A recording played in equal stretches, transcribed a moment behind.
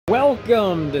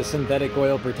Welcome to Synthetic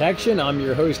Oil Protection. I'm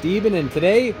your host Eben, and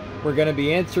today we're going to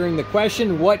be answering the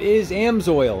question, what is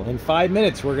AMSOIL? In 5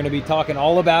 minutes we're going to be talking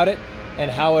all about it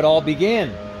and how it all began.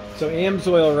 So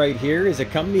AMSOIL right here is a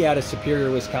company out of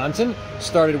Superior, Wisconsin.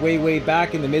 Started way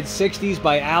back in the mid-60s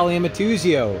by Al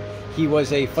Amatuzio. He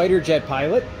was a fighter jet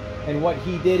pilot, and what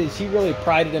he did is he really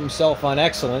prided himself on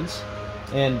excellence,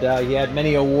 and he had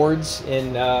many awards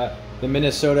in the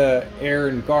Minnesota Air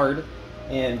and Guard.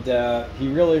 And he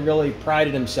really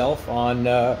prided himself on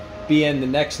being the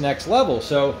next level.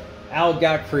 So Al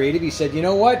got creative. He said, you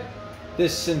know what?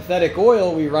 This synthetic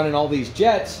oil we run in all these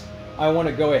jets, I want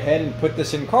to go ahead and put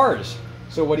this in cars.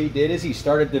 So what he did is he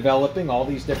started developing all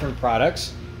these different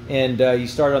products. And he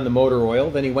started on the motor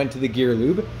oil. Then he went to the gear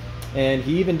lube. And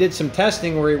he even did some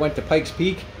testing where he went to Pikes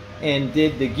Peak and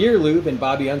did the gear lube in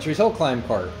Bobby Unser's hill climb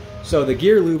car. So the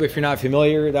gear lube, if you're not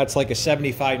familiar, that's like a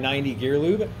 75-90 gear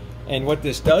lube. And what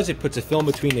this does, it puts a film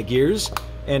between the gears.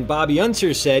 And Bobby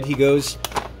Unser said, he goes,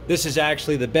 this is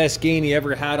actually the best gain he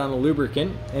ever had on a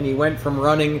lubricant. And he went from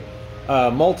running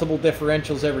multiple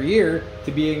differentials every year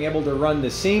to being able to run the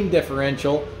same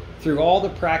differential through all the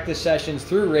practice sessions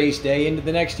through race day into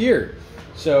the next year.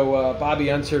 So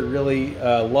Bobby Unser really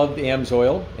loved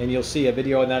AMSOIL, and you'll see a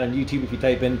video on that on YouTube. If you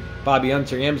type in Bobby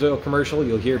Unser AMSOIL commercial,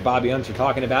 you'll hear Bobby Unser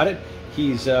talking about it.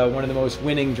 He's one of the most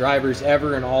winning drivers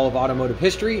ever in all of automotive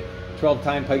history,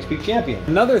 12-time Pikes Peak champion.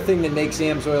 Another thing that makes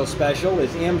AMSOIL special is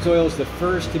AMSOIL is the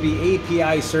first to be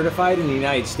API certified in the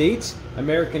United States,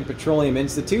 American Petroleum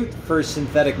Institute, first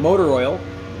synthetic motor oil.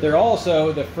 They're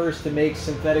also the first to make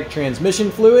synthetic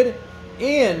transmission fluid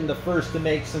and the first to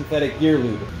make synthetic gear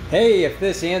lube. Hey, if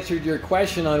this answered your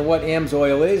question on what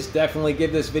AMSOIL is, definitely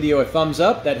give this video a thumbs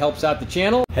up. That helps out the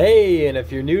channel. Hey, and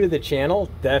if you're new to the channel,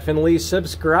 definitely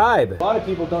subscribe. A lot of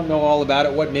people don't know all about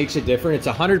it, what makes it different. It's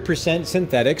 100%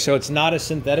 synthetic, so it's not a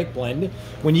synthetic blend.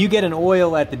 When you get an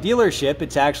oil at the dealership,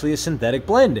 it's actually a synthetic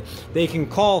blend. They can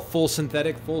call full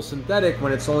synthetic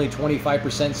when it's only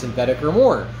 25% synthetic or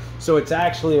more. So it's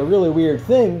actually a really weird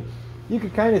thing. You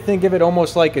could kind of think of it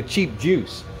almost like a cheap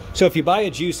juice. So if you buy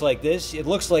a juice like this, it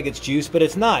looks like it's juice, but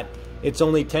it's not. It's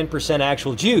only 10%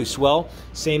 actual juice. Well,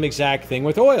 same exact thing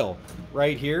with oil.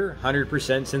 Right here,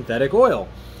 100% synthetic oil.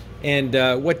 And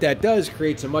what that does,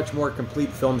 creates a much more complete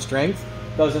film strength.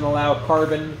 Doesn't allow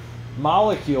carbon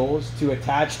molecules to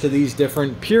attach to these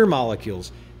different pure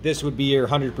molecules. This would be your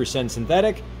 100%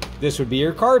 synthetic. This would be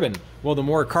your carbon. Well, the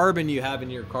more carbon you have in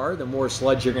your car, the more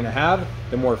sludge you're going to have,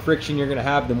 the more friction you're going to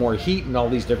have, the more heat and all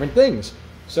these different things.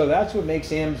 So that's what makes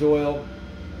AMSOIL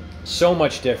so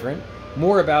much different.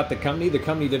 More about the company. The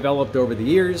company developed over the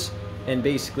years, and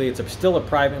basically it's still a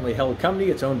privately held company.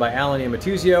 It's owned by Alan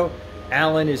Amatuzio.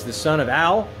 Alan is the son of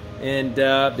Al, and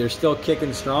they're still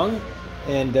kicking strong.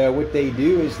 And what they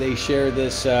do is they share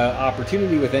this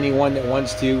opportunity with anyone that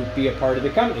wants to be a part of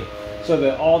the company. So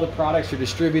that all the products are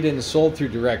distributed and sold through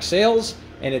direct sales,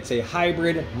 and it's a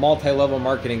hybrid multi-level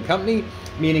marketing company,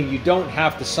 meaning you don't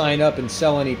have to sign up and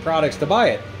sell any products to buy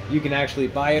it. You can actually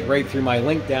buy it right through my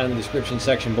link down in the description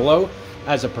section below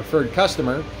as a preferred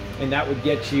customer, and that would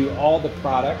get you all the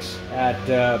products at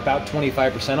about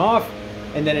 25% off,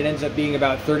 and then it ends up being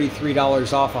about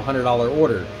 $33 off a $100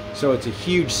 order. So it's a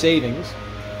huge savings.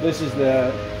 This is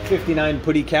the 59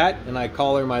 Putty Cat, and I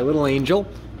call her my little angel,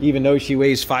 even though she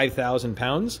weighs 5,000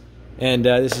 pounds. And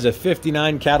this is a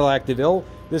 59 Cadillac DeVille.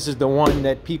 This is the one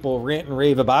that people rant and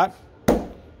rave about.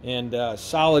 And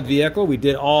solid vehicle. We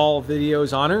did all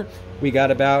videos on her. We got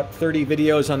about 30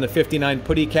 videos on the 59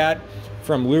 Putty Cat,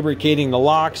 from lubricating the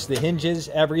locks, the hinges,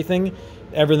 everything.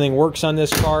 Everything works on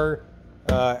this car.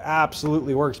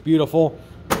 Absolutely works beautiful.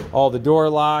 All the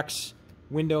door locks,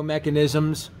 window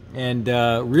mechanisms, and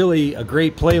really a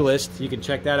great playlist. You can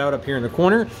check that out up here in the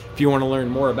corner if you want to learn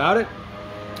more about it.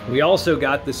 We also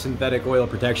got the synthetic oil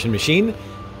protection machine,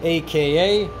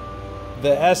 aka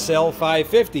the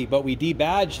SL550, but we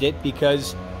debadged it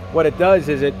because what it does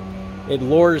is it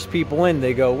lures people in.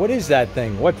 They go, what is that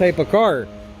thing? What type of car?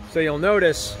 So you'll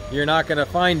notice you're not going to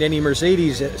find any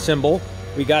Mercedes symbol.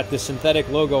 We got the synthetic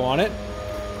logo on it,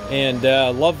 and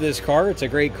love this car. It's a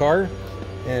great car,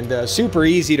 and super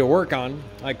easy to work on.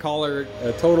 I call her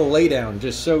a total laydown,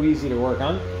 just so easy to work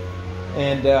on.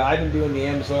 And I've been doing the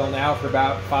AMSOIL now for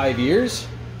about 5 years,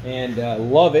 and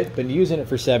love it. Been using it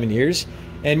for 7 years,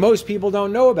 and most people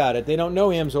don't know about it. They don't know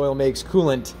AMSOIL makes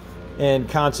coolant and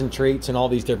concentrates and all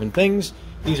these different things.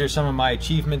 These are some of my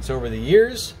achievements over the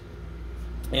years,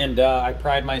 and I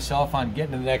pride myself on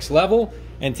getting to the next level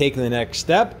and taking the next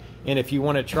step. And if you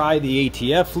want to try the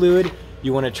ATF fluid,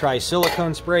 you want to try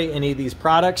silicone spray, any of these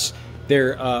products,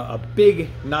 They're a big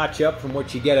notch up from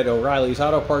what you get at O'Reilly's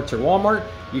Auto Parts or Walmart.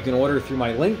 You can order through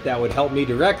my link. That would help me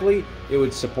directly. It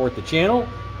would support the channel.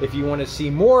 If you want to see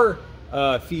more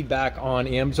feedback on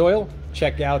AMSOIL,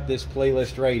 check out this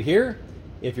playlist right here.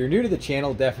 If you're new to the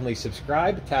channel, definitely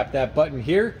subscribe. Tap that button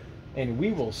here, and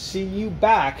we will see you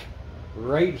back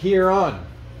right here on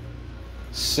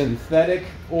synthetic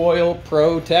oil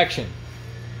protection.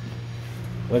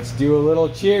 Let's do a little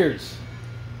cheers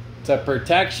to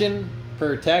protection,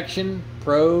 protection,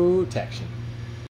 protection.